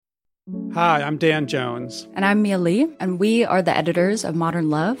Hi, I'm Dan Jones. And I'm Mia Lee, and we are the editors of Modern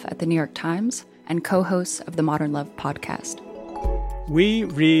Love at the New York Times and co-hosts of the Modern Love podcast. We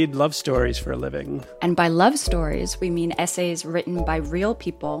read love stories for a living. And by love stories, we mean essays written by real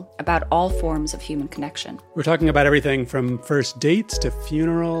people about all forms of human connection. We're talking about everything from first dates to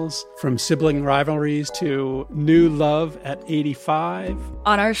funerals, from sibling rivalries to new love at 85.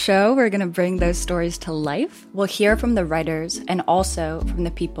 On our show, we're going to bring those stories to life. We'll hear from the writers and also from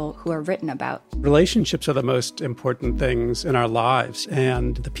the people who are written about. Relationships are the most important things in our lives,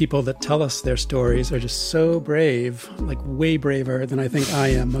 and the people that tell us their stories are just so brave, like way braver than I think I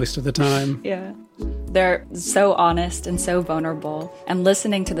am most of the time. Yeah. They're so honest and so vulnerable. And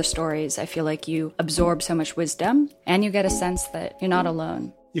listening to the stories, I feel like you absorb so much wisdom and you get a sense that you're not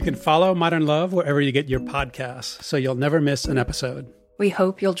alone. You can follow Modern Love wherever you get your podcasts, so you'll never miss an episode. We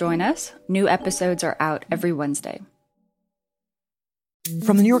hope you'll join us. New episodes are out every Wednesday.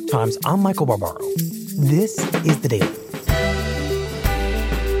 From the New York Times, I'm Michael Barbaro. This is The Daily.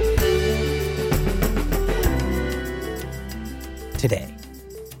 Today,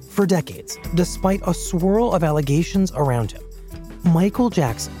 for decades, despite a swirl of allegations around him, Michael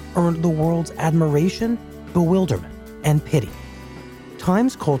Jackson earned the world's admiration, bewilderment, and pity.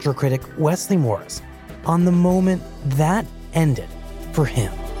 Times culture critic Wesley Morris on the moment that ended for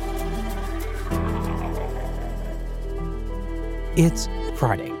him. It's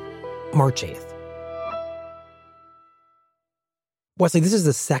Friday, March 8th. Wesley, this is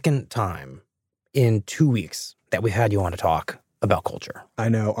the second time in 2 weeks that we had you on to talk about culture. I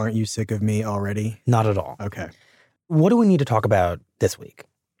know. Aren't you sick of me already? Not at all. Okay. What do we need to talk about this week?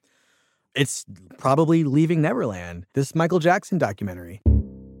 It's probably Leaving Neverland, this Michael Jackson documentary.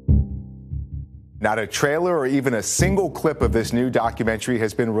 Not a trailer or even a single clip of this new documentary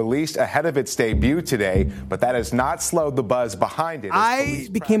has been released ahead of its debut today, but that has not slowed the buzz behind it. I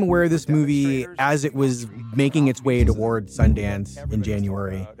became aware of this movie as it was making its way toward Sundance in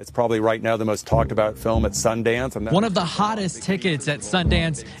January. It's probably right now the most talked about film at Sundance. One of the hottest tickets at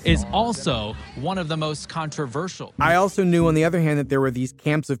Sundance is also one of the most controversial. I also knew, on the other hand, that there were these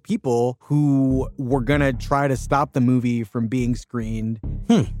camps of people who were going to try to stop the movie from being screened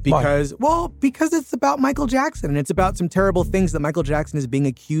because it's about Michael Jackson, and it's about some terrible things that Michael Jackson is being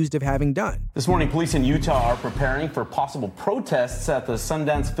accused of having done. This morning, police in Utah are preparing for possible protests at the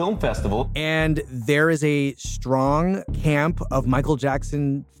Sundance Film Festival. And there is a strong camp of Michael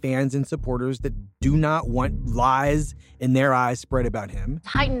Jackson fans and supporters that do not want lies in their eyes spread about him.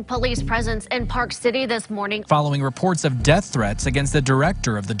 Heightened police presence in Park City this morning, following reports of death threats against the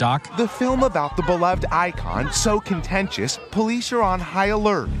director of the doc. The film about the beloved icon, so contentious, police are on high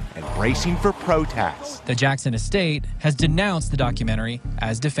alert and bracing for protests. The Jackson estate has denounced the documentary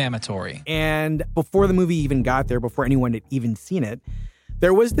as defamatory. And before the movie even got there, before anyone had even seen it,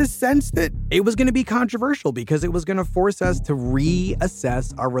 there was this sense that it was going to be controversial because it was going to force us to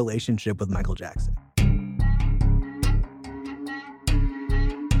reassess our relationship with Michael Jackson.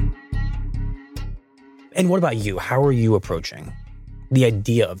 And what about you? How are you approaching the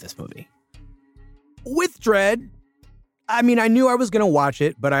idea of this movie? With dread. I mean, I knew I was going to watch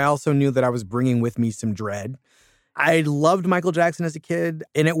it, but I also knew that I was bringing with me some dread. I loved Michael Jackson as a kid,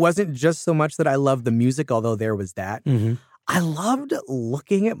 and it wasn't just so much that I loved the music, although there was that. Mm-hmm. I loved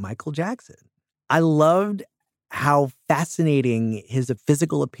looking at Michael Jackson. I loved how fascinating his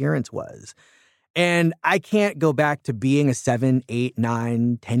physical appearance was. And I can't go back to being a 7, 8,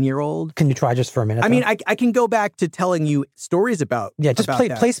 9, 10-year-old. Can you try just for a minute? I mean, I can go back to telling you stories about just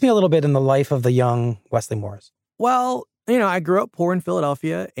place me a little bit in the life of the young Wesley Morris. Well, you know, I grew up poor in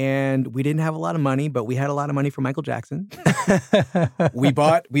Philadelphia, and we didn't have a lot of money, but we had a lot of money for Michael Jackson. We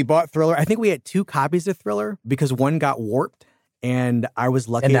bought Thriller. I think we had 2 copies of Thriller because one got warped, and I was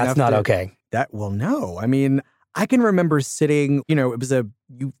lucky enough. And that's not okay. No. I mean, I can remember sitting, you know, it was the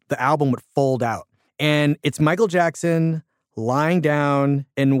album would fold out, and it's Michael Jackson lying down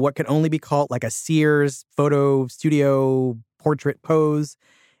in what can only be called like a Sears photo studio portrait pose.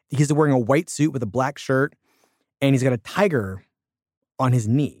 He's wearing a white suit with a black shirt. And he's got a tiger on his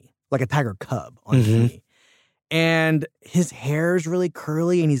knee, like a tiger cub on his knee. And his hair is really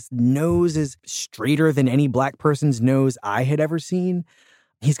curly and his nose is straighter than any black person's nose I had ever seen.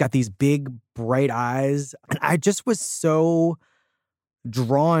 He's got these big, bright eyes. And I just was so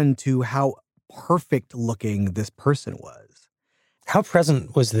drawn to how perfect looking this person was. How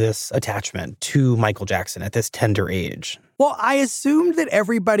present was this attachment to Michael Jackson at this tender age? Well, I assumed that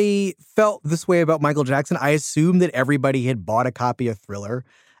everybody felt this way about Michael Jackson. I assumed that everybody had bought a copy of Thriller.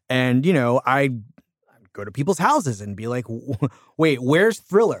 And, you know, I'd go to people's houses and be like, wait, where's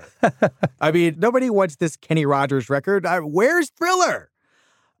Thriller? I mean, nobody wants this Kenny Rogers record. Where's Thriller?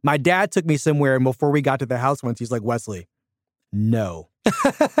 My dad took me somewhere, and before we got to the house once, he's like, Wesley, no.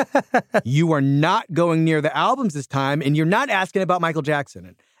 You are not going near the albums this time, and you're not asking about Michael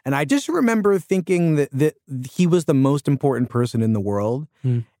Jackson. And I just remember thinking that he was the most important person in the world.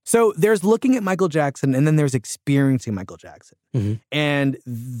 Mm. So there's looking at Michael Jackson, and then there's experiencing Michael Jackson. Mm-hmm. And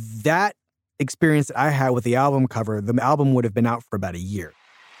that experience that I had with the album cover, the album would have been out for about a year.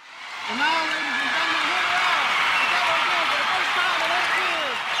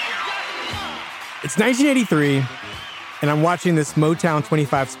 It's 1983, and I'm watching this Motown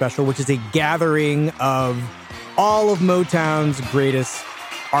 25 special, which is a gathering of all of Motown's greatest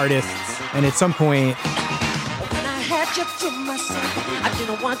artists. And at some point, when I had you to myself, I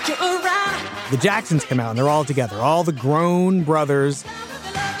didn't want you around. The Jacksons come out, and they're all together, all the grown brothers.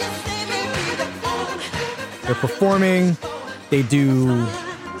 They're performing. They do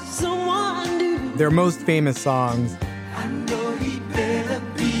their most famous songs.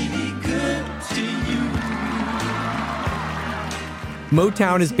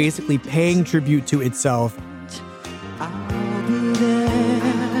 Motown is basically paying tribute to itself. I'll be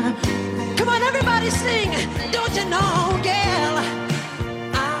there. Come on, everybody sing. Don't you know, girl?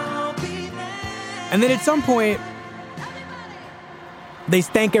 I'll be there. And then at some point, they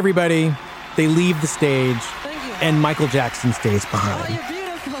thank everybody. They leave the stage, and Michael Jackson stays behind. Oh, you're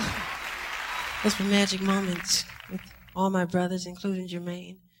beautiful. Those were magic moments with all my brothers, including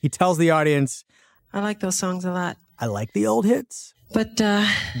Jermaine. He tells the audience, I like those songs a lot. I like the old hits. But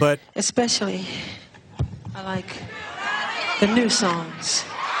especially, I like the new songs.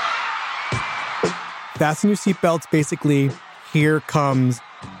 Fasten your seatbelts, basically, here comes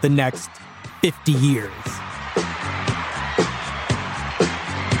the next 50 years.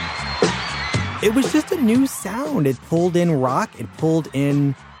 It was just a new sound. It pulled in rock, it pulled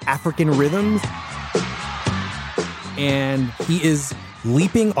in African rhythms, and he is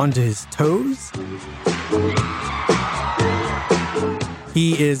leaping onto his toes.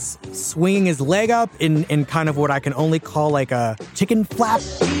 He is swinging his leg up in kind of what I can only call like a chicken flap.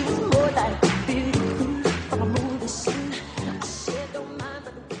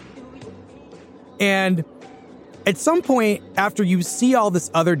 And at some point, after you see all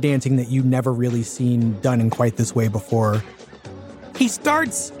this other dancing that you've never really seen done in quite this way before, he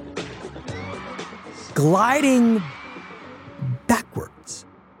starts gliding backwards.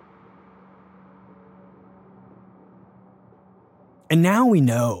 And now we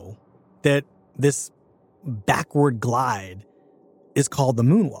know that this backward glide is called the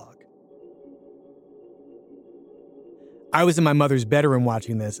moonwalk. I was in my mother's bedroom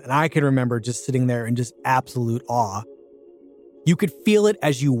watching this, and I can remember just sitting there in just absolute awe. You could feel it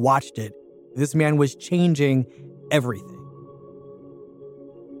as you watched it. This man was changing everything.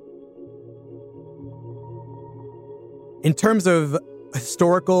 In terms of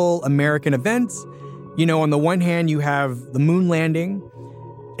historical American events, you know, on the one hand, you have the moon landing,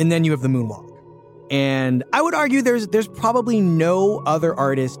 and then you have the moonwalk. And I would argue there's probably no other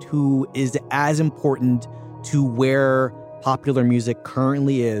artist who is as important to where popular music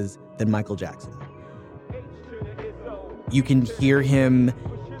currently is than Michael Jackson. You can hear him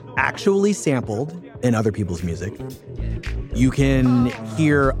actually sampled in other people's music. You can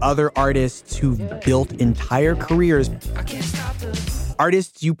hear other artists who've built entire careers.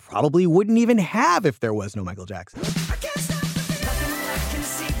 Artists you probably wouldn't even have if there was no Michael Jackson.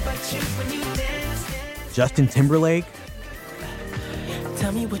 Justin Timberlake.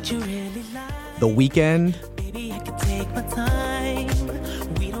 Tell me what you really like. The Weeknd. Baby, I can take my time.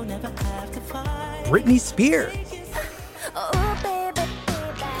 We don't ever have to fight. Britney Spears. Oh, baby,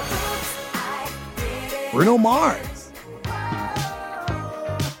 baby. Bruno Mars.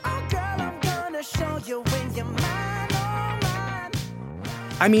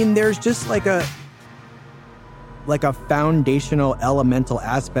 I mean, there's just like a foundational elemental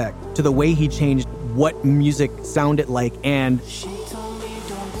aspect to the way he changed what music sounded like and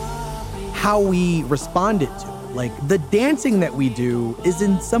how we responded to it. Like, the dancing that we do is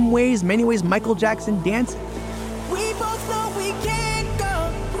in some ways, many ways, Michael Jackson dancing. We both know we can't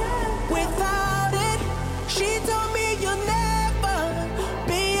go without it. She told me you'll never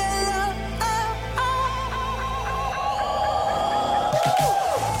be alone.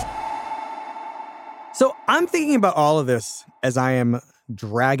 So I'm thinking about all of this as I am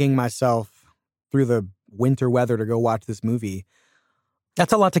dragging myself through the winter weather to go watch this movie.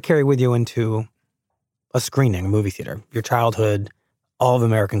 That's a lot to carry with you into a screening, a movie theater. Your childhood, all of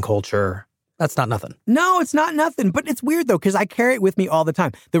American culture. That's not nothing. No, it's not nothing. But it's weird, though, because I carry it with me all the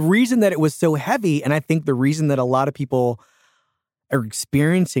time. The reason that it was so heavy, and I think the reason that a lot of people are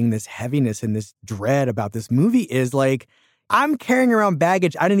experiencing this heaviness and this dread about this movie is like, I'm carrying around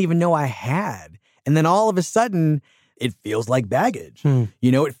baggage I didn't even know I had. And then all of a sudden, it feels like baggage.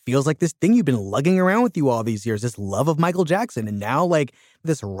 You know, it feels like this thing you've been lugging around with you all these years, this love of Michael Jackson. And now, like,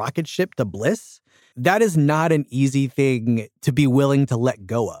 this rocket ship to bliss. That is not an easy thing to be willing to let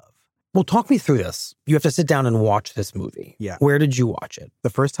go of. Well, talk me through this. You have to sit down and watch this movie. Yeah. Where did you watch it? The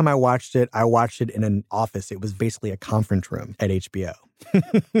first time I watched it in an office. It was basically a conference room at HBO.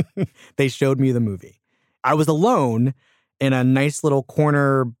 They showed me the movie. I was alone in a nice little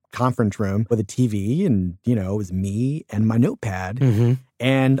corner conference room with a TV, and, you know, it was me and my notepad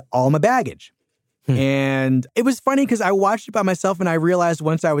and all my baggage. And it was funny because I watched it by myself, and I realized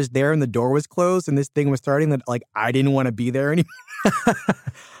once I was there and the door was closed and this thing was starting that, like, I didn't want to be there anymore.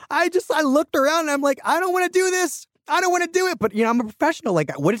 I looked around and I'm like, I don't want to do this. I don't want to do it. But, you know, I'm a professional.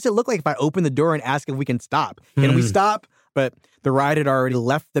 Like, what does it look like if I open the door and ask if we can stop? Can we stop? But the ride had already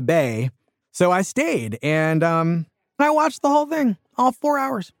left the bay. So I stayed, and I watched the whole thing, all 4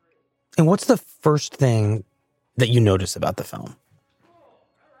 hours. And what's the first thing that you notice about the film?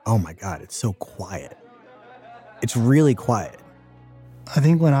 Oh my God, it's so quiet. It's really quiet. I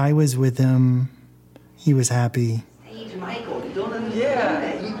think when I was with him, he was happy. He's Michael. You don't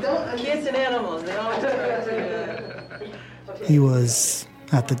understand. You don't. Kids and animals, they all He was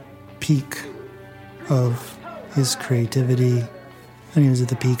at the peak of his creativity, and he was at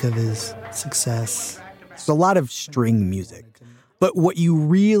the peak of his success. It's a lot of string music. But what you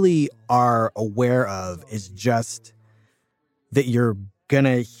really are aware of is just that you're going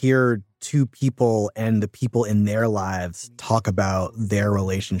to hear two people and the people in their lives talk about their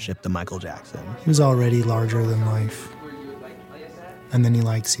relationship to Michael Jackson. He was already larger than life. And then he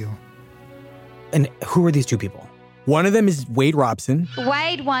likes you. And who are these two people? One of them is Wade Robson.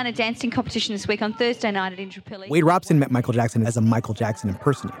 Wade won a dancing competition this week on Thursday night at Intrapilli. Wade Robson met Michael Jackson as a Michael Jackson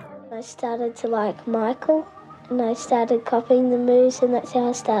impersonator. I started to like Michael, and I started copying the moves, and that's how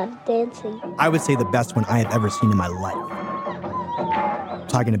I started dancing. I would say the best one I have ever seen in my life. I'm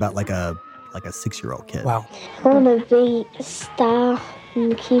talking about like a 6-year-old kid. Wow. I want to be a star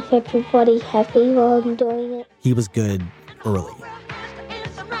and keep everybody happy while I'm doing it. He was good early.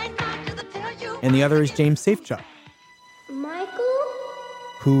 And the other is James Safechuck. Michael?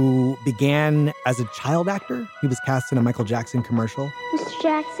 Who began as a child actor. He was cast in a Michael Jackson commercial. Mr.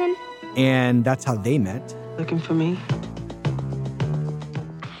 Jackson? And that's how they met. Looking for me?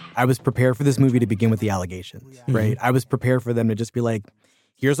 I was prepared for this movie to begin with the allegations, right? I was prepared for them to just be like,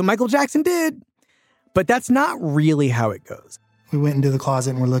 here's what Michael Jackson did. But that's not really how it goes. We went into the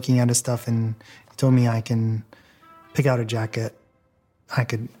closet and we're looking at his stuff, and he told me I can pick out a jacket. I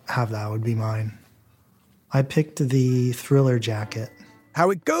could have that, would be mine. I picked the Thriller jacket. How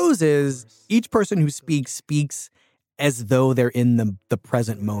it goes is each person who speaks as though they're in the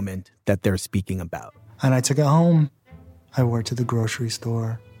present moment that they're speaking about. And I took it home. I wore it to the grocery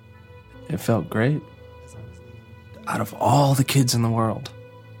store. It felt great. Out of all the kids in the world,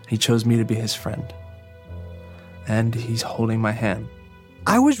 he chose me to be his friend. And he's holding my hand.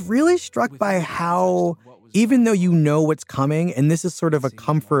 I was really struck by how, even though you know what's coming, and this is sort of a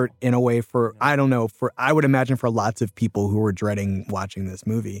comfort in a way for, I would imagine for lots of people who were dreading watching this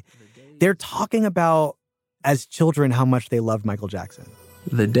movie, they're talking about, as children, how much they loved Michael Jackson.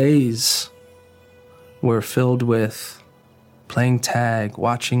 The days were filled with playing tag,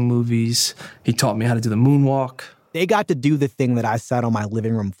 watching movies. He taught me how to do the moonwalk. They got to do the thing that I sat on my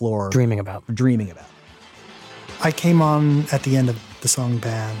living room floor dreaming about. I came on at the end of the song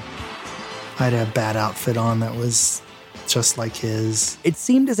Bad. I had a bad outfit on that was just like his. It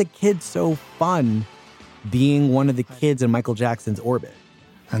seemed as a kid so fun being one of the kids in Michael Jackson's orbit.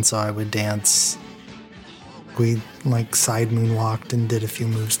 And so I would dance. We side moonwalked and did a few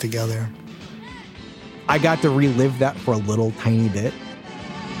moves together. I got to relive that for a little tiny bit.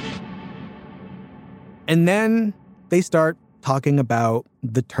 And then they start talking about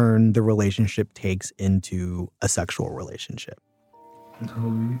the turn the relationship takes into a sexual relationship.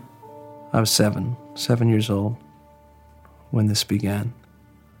 I was 7 years old when this began.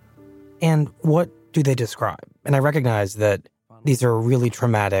 And what do they describe? And I recognize that these are really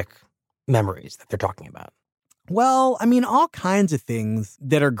traumatic memories that they're talking about. Well, I mean, all kinds of things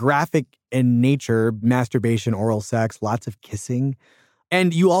that are graphic in nature, masturbation, oral sex, lots of kissing.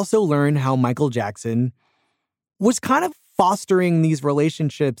 And you also learn how Michael Jackson was kind of fostering these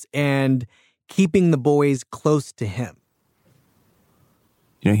relationships and keeping the boys close to him.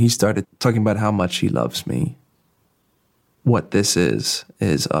 You know, he started talking about how much he loves me. What this is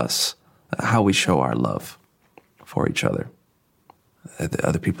us, how we show our love for each other. The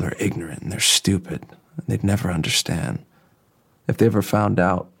other people are ignorant and they're stupid. They'd never understand. If they ever found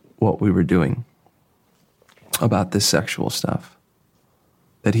out what we were doing, about this sexual stuff,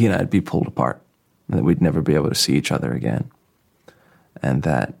 that he and I'd be pulled apart, and that we'd never be able to see each other again, and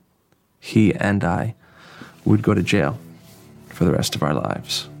that he and I would go to jail for the rest of our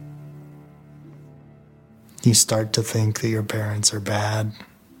lives. You start to think that your parents are bad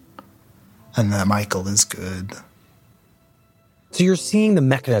and that Michael is good. So you're seeing the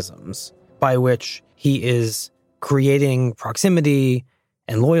mechanisms by which he is creating proximity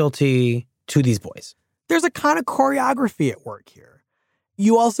and loyalty to these boys. There's a kind of choreography at work here.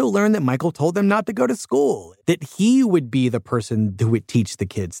 You also learn that Michael told them not to go to school, that he would be the person who would teach the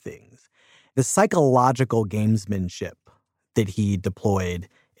kids things. The psychological gamesmanship that he deployed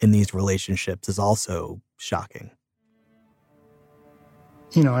in these relationships is also shocking.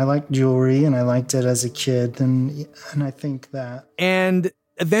 You know, I liked jewelry and I liked it as a kid, and I think that... And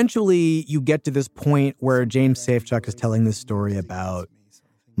eventually you get to this point where James Safechuck is telling this story about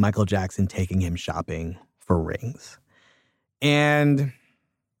Michael Jackson taking him shopping for rings. And...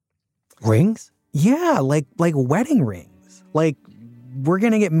 Rings? Yeah, like wedding rings. Like, we're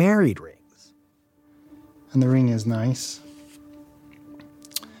gonna get married rings. And the ring is nice.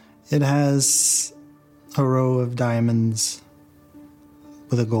 It has a row of diamonds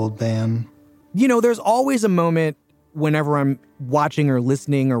with a gold band. You know, there's always a moment whenever I'm watching or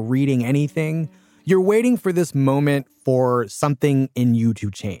listening or reading anything, you're waiting for this moment for something in you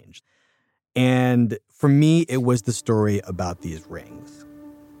to change. And for me, it was the story about these rings.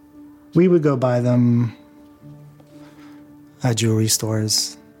 We would go buy them at jewelry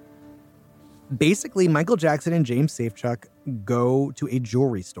stores. Basically, Michael Jackson and James Safechuck go to a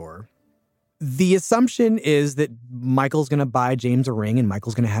jewelry store. The assumption is that Michael's going to buy James a ring and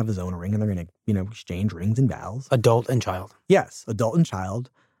Michael's going to have his own ring, and they're going to, you know, exchange rings and vows. Adult and child. Yes, adult and child.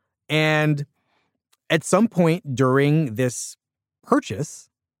 And at some point during this purchase,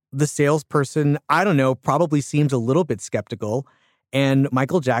 the salesperson, I don't know, probably seems a little bit skeptical. And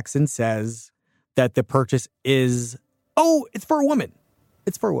Michael Jackson says that the purchase is, it's for a woman.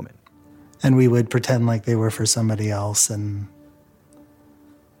 It's for a woman. And we would pretend like they were for somebody else and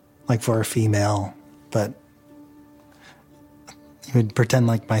like for a female, but you would pretend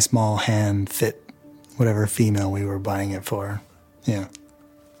like my small hand fit whatever female we were buying it for. Yeah.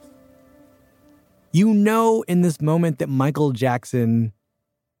 You know in this moment that Michael Jackson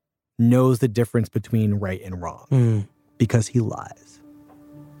knows the difference between right and wrong because he lies.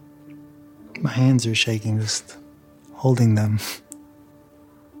 My hands are shaking just holding them.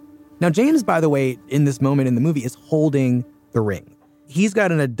 Now, James, by the way, in this moment in the movie is holding the ring. He's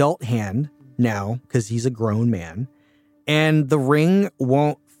got an adult hand now because he's a grown man, and the ring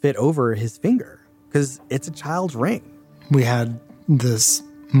won't fit over his finger because it's a child's ring. We had this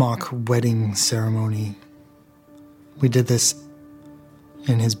mock wedding ceremony. We did this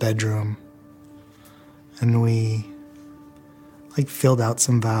in his bedroom, and we filled out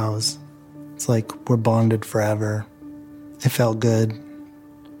some vows. It's like we're bonded forever. It felt good.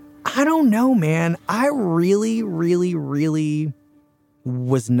 I don't know, man. I really, really, really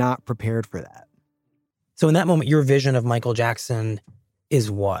was not prepared for that. So in that moment, your vision of Michael Jackson is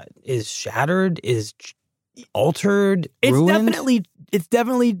what? Is shattered? Is altered? Ruined? It's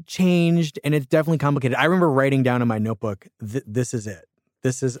definitely changed, and it's definitely complicated. I remember writing down in my notebook, this is it.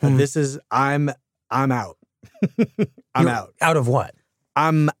 I'm out. I'm out. Out of what?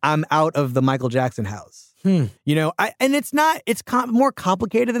 I'm out of the Michael Jackson house. You know, it's more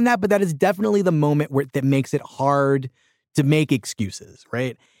complicated than that, but that is definitely the moment that makes it hard to make excuses,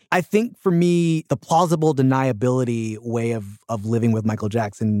 right? I think for me, the plausible deniability way of living with Michael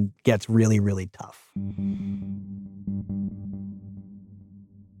Jackson gets really, really tough.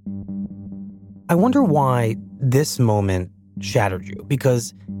 I wonder why this moment shattered you,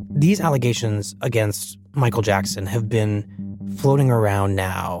 because these allegations against Michael Jackson have been floating around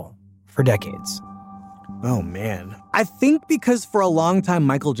now for decades. Oh, man. I think because for a long time,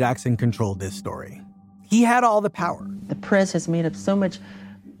 Michael Jackson controlled this story. He had all the power. The press has made up so much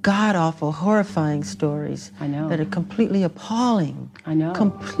god-awful, horrifying stories. I know. That are completely appalling. I know.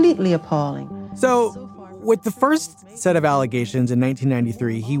 Completely appalling. So with the first set of allegations in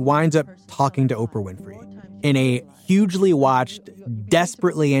 1993, he winds up talking to Oprah Winfrey in a hugely watched,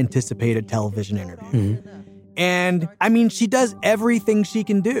 desperately anticipated television interview. And, I mean, she does everything she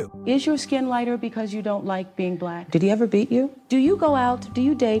can do. Is your skin lighter because you don't like being black? Did he ever beat you? Do you go out? Do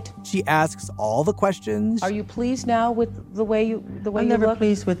you date? She asks all the questions. Are you pleased now with the way you look? I'm never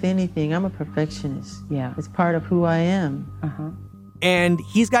pleased with anything. I'm a perfectionist. Yeah. It's part of who I am. And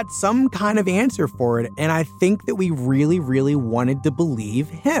he's got some kind of answer for it. And I think that we really, really wanted to believe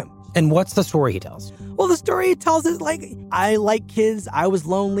him. And what's the story he tells? Well, the story he tells is like, I like kids. I was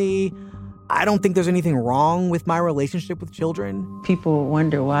lonely. I don't think there's anything wrong with my relationship with children. People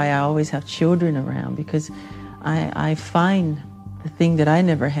wonder why I always have children around, because I find the thing that I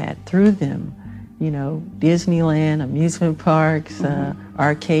never had through them. You know, Disneyland, amusement parks,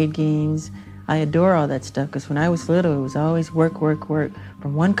 arcade games. I adore all that stuff because when I was little, it was always work, work, work,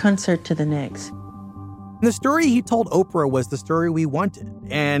 from one concert to the next. The story he told Oprah was the story we wanted,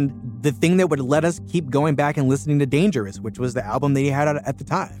 and the thing that would let us keep going back and listening to Dangerous, which was the album that he had at the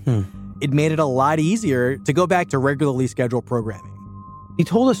time. It made it a lot easier to go back to regularly scheduled programming. He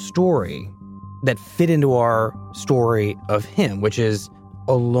told a story that fit into our story of him, which is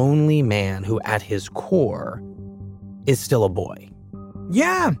a lonely man who at his core is still a boy.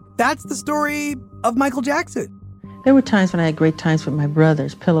 Yeah, that's the story of Michael Jackson. There were times when I had great times with my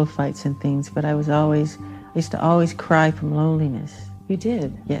brothers, pillow fights and things, but I used to always cry from loneliness. You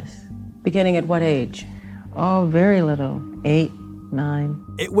did? Yes. Beginning at what age? Oh, very little. 8, 9.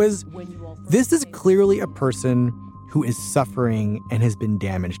 This is clearly a person who is suffering and has been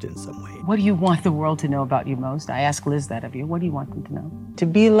damaged in some way. What do you want the world to know about you most? I ask Liz that of you. What do you want them to know? To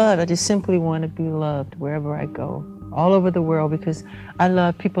be loved. I just simply want to be loved wherever I go, all over the world, because I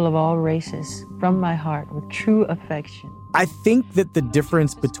love people of all races from my heart with true affection. I think that the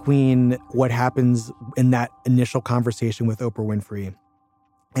difference between what happens in that initial conversation with Oprah Winfrey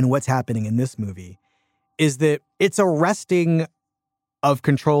and what's happening in this movie is that it's a wresting of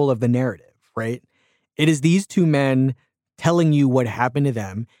control of the narrative, right? It is these two men telling you what happened to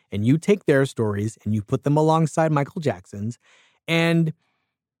them, and you take their stories and you put them alongside Michael Jackson's, and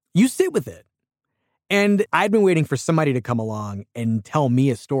you sit with it. And I'd been waiting for somebody to come along and tell me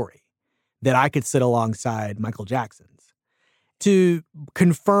a story that I could sit alongside Michael Jackson's to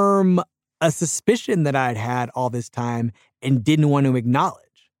confirm a suspicion that I'd had all this time and didn't want to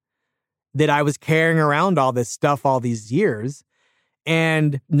acknowledge, that I was carrying around all this stuff all these years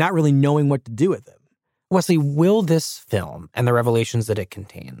and not really knowing what to do with it. Wesley, will this film and the revelations that it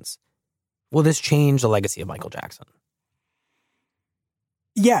contains, will this change the legacy of Michael Jackson?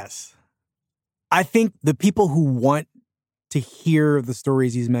 Yes. I think the people who want to hear the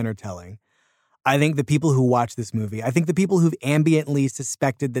stories these men are telling, I think the people who watch this movie, I think the people who've ambiently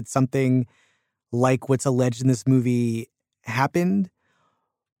suspected that something like what's alleged in this movie happened,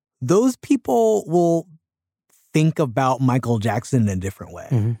 those people will think about Michael Jackson in a different way.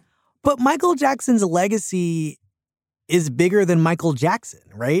 Mm-hmm. But Michael Jackson's legacy is bigger than Michael Jackson,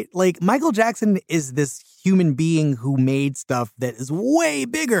 right? Like, Michael Jackson is this human being who made stuff that is way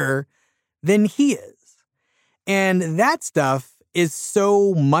bigger than he is. And that stuff is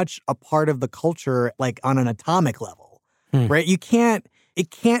so much a part of the culture, like on an atomic level, right? It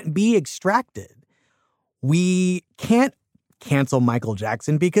can't be extracted. We can't cancel Michael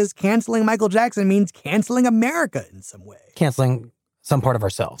Jackson because canceling Michael Jackson means canceling America in some way. Canceling some part of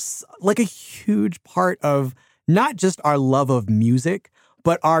ourselves. Like a huge part of not just our love of music,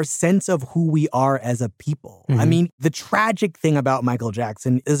 but our sense of who we are as a people. Mm-hmm. I mean, the tragic thing about Michael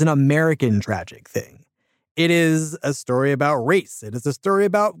Jackson is an American tragic thing. It is a story about race. It is a story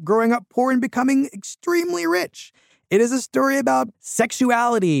about growing up poor and becoming extremely rich. It is a story about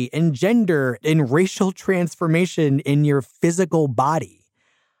sexuality and gender and racial transformation in your physical body.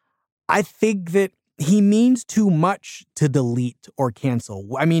 I think that he means too much to delete or cancel.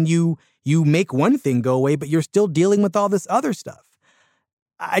 I mean, you make one thing go away, but you're still dealing with all this other stuff.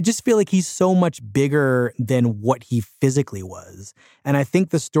 I just feel like he's so much bigger than what he physically was. And I think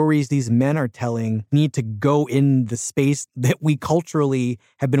the stories these men are telling need to go in the space that we culturally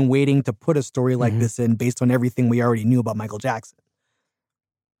have been waiting to put a story like this in based on everything we already knew about Michael Jackson.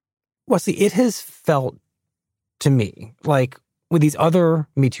 Wesley, it has felt to me like with these other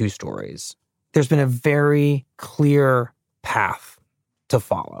Me Too stories, there's been a very clear path to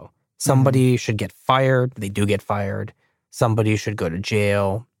follow. Somebody should get fired. They do get fired. Somebody should go to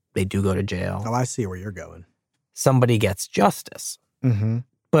jail. They do go to jail. Oh, I see where you're going. Somebody gets justice. Mm-hmm.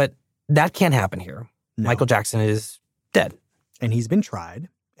 But that can't happen here. No. Michael Jackson is dead. And he's been tried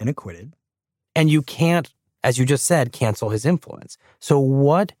and acquitted. And you can't, as you just said, cancel his influence. So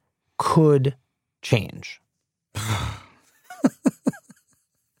what could change?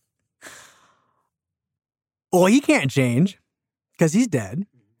 Well, he can't change because he's dead.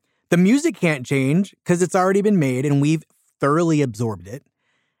 The music can't change because it's already been made and we've thoroughly absorbed it.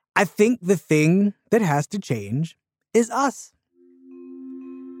 I think the thing that has to change is us.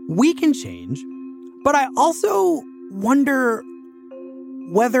 We can change, but I also wonder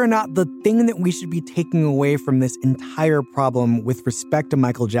whether or not the thing that we should be taking away from this entire problem with respect to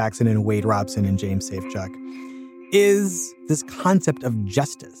Michael Jackson and Wade Robson and James Safechuck is this concept of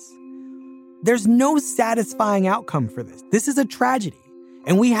justice. There's no satisfying outcome for this. This is a tragedy.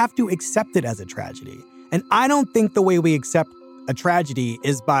 And we have to accept it as a tragedy. And I don't think the way we accept a tragedy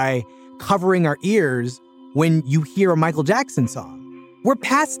is by covering our ears when you hear a Michael Jackson song. We're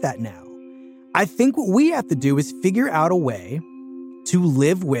past that now. I think what we have to do is figure out a way to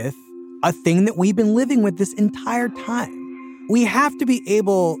live with a thing that we've been living with this entire time. We have to be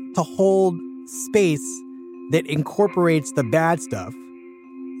able to hold space that incorporates the bad stuff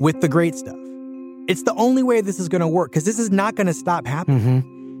with the great stuff. It's the only way this is going to work, because this is not going to stop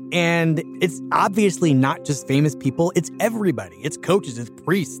happening. And it's obviously not just famous people. It's everybody. It's coaches, it's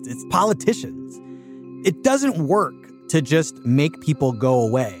priests, it's politicians. It doesn't work to just make people go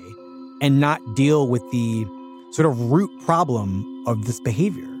away and not deal with the sort of root problem of this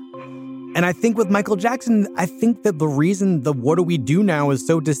behavior. And I think with Michael Jackson, I think that the reason the what do we do now is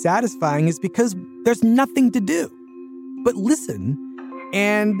so dissatisfying is because there's nothing to do but listen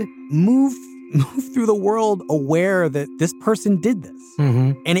and move through the world aware that this person did this.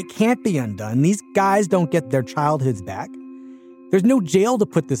 And it can't be undone. These guys don't get their childhoods back. There's no jail to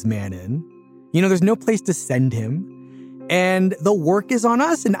put this man in. There's no place to send him. And the work is on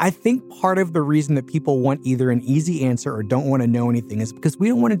us. And I think part of the reason that people want either an easy answer or don't want to know anything is because we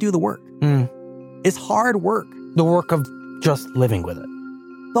don't want to do the work. It's hard work. The work of just living with it.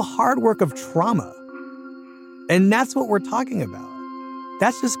 The hard work of trauma. And that's what we're talking about.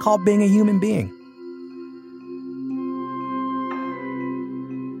 That's just called being a human being.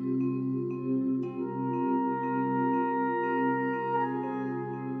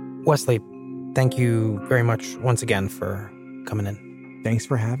 Wesley, thank you very much once again for coming in. Thanks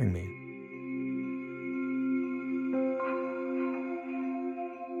for having me.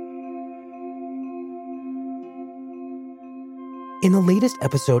 In the latest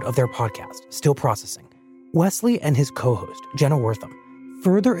episode of their podcast, Still Processing, Wesley and his co-host, Jenna Wortham,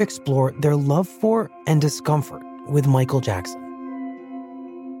 further explore their love for and discomfort with Michael Jackson.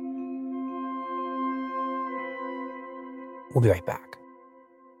 We'll be right back.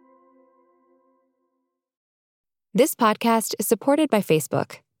 This podcast is supported by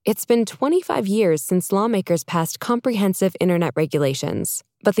Facebook. It's been 25 years since lawmakers passed comprehensive internet regulations,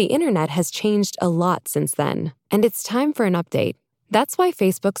 but the internet has changed a lot since then, and it's time for an update. That's why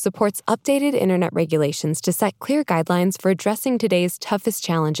Facebook supports updated internet regulations to set clear guidelines for addressing today's toughest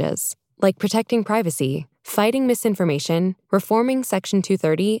challenges, like protecting privacy, fighting misinformation, reforming Section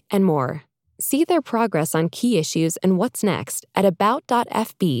 230, and more. See their progress on key issues and what's next at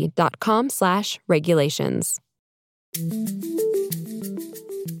about.fb.com/regulations.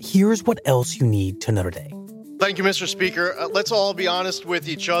 Here's what else you need to know today. Thank you, Mr. Speaker. Let's all be honest with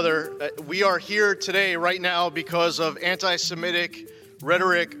each other. We are here today, right now, because of anti-Semitic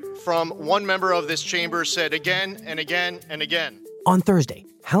rhetoric from one member of this chamber said again and again and again. On Thursday,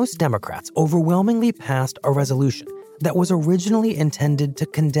 House Democrats overwhelmingly passed a resolution that was originally intended to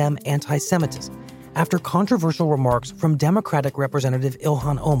condemn anti-Semitism after controversial remarks from Democratic Representative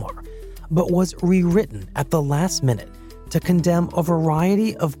Ilhan Omar, but was rewritten at the last minute to condemn a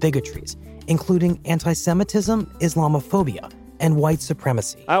variety of bigotries, including anti-Semitism, Islamophobia, and white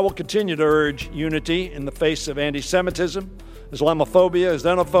supremacy. I will continue to urge unity in the face of anti-Semitism, Islamophobia,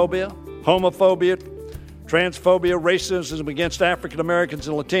 xenophobia, homophobia, transphobia, racism against African Americans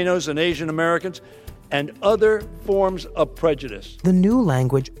and Latinos and Asian Americans, and other forms of prejudice. The new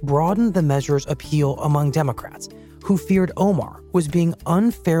language broadened the measure's appeal among Democrats, who feared Omar was being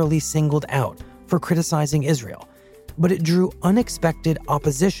unfairly singled out for criticizing Israel, but it drew unexpected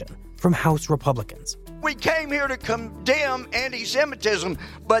opposition from House Republicans. We came here to condemn anti-Semitism,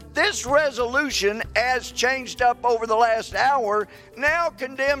 but this resolution, as changed up over the last hour, now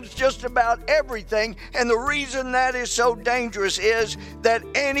condemns just about everything. And the reason that is so dangerous is that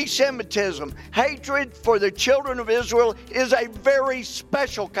anti-Semitism, hatred for the children of Israel, is a very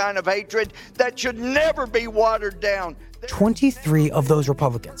special kind of hatred that should never be watered down. 23 of those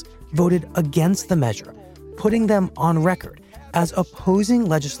Republicans voted against the measure, putting them on record as opposing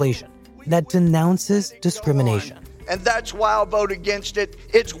legislation that denounces discrimination. And that's why I'll vote against it.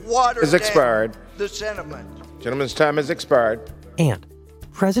 It's watered down. Expired. The sentiment. Gentleman's time has expired. And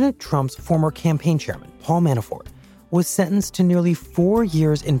President Trump's former campaign chairman, Paul Manafort, was sentenced to nearly 4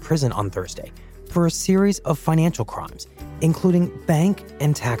 years in prison on Thursday for a series of financial crimes, including bank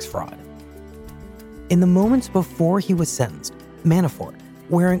and tax fraud. In the moments before he was sentenced, Manafort,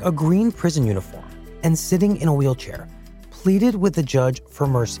 wearing a green prison uniform and sitting in a wheelchair, pleaded with the judge for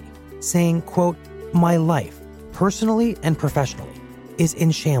mercy, saying, quote, "My life, personally and professionally, is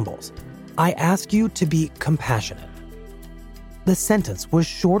in shambles. I ask you to be compassionate." The sentence was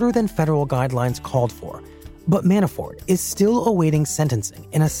shorter than federal guidelines called for, but Manafort is still awaiting sentencing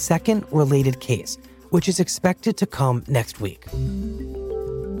in a second related case, which is expected to come next week.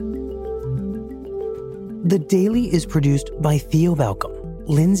 The Daily is produced by Theo Balcom,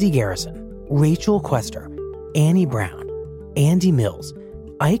 Lindsay Garrison, Rachel Quester, Annie Brown, Andy Mills,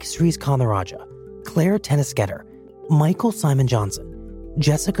 Ike Srikantharaja, Claire Tennisgetter, Michael Simon Johnson,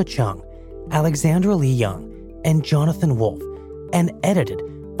 Jessica Chung, Alexandra Lee Young, and Jonathan Wolfe, and edited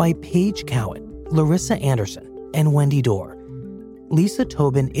by Paige Cowan, Larissa Anderson, and Wendy Dorr. Lisa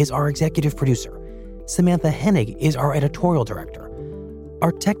Tobin is our executive producer. Samantha Hennig is our editorial director.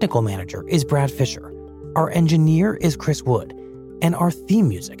 Our technical manager is Brad Fisher. Our engineer is Chris Wood. And our theme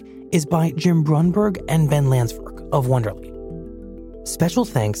music is by Jim Brunberg and Ben Lansberg of Wonderly. Special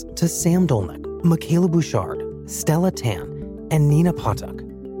thanks to Sam Dolnick, Michaela Bouchard, Stella Tan, and Nina Patak.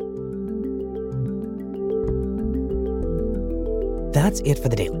 That's it for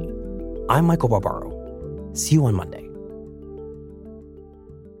The Daily. I'm Michael Barbaro. See you on Monday.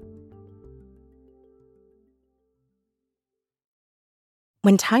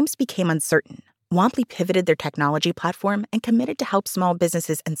 When times became uncertain, Womply pivoted their technology platform and committed to help small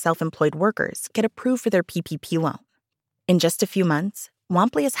businesses and self-employed workers get approved for their PPP loan. In just a few months,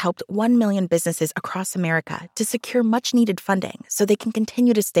 Womply has helped 1 million businesses across America to secure much-needed funding so they can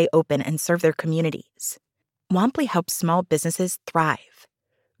continue to stay open and serve their communities. Womply helps small businesses thrive.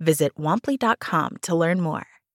 Visit Womply.com to learn more.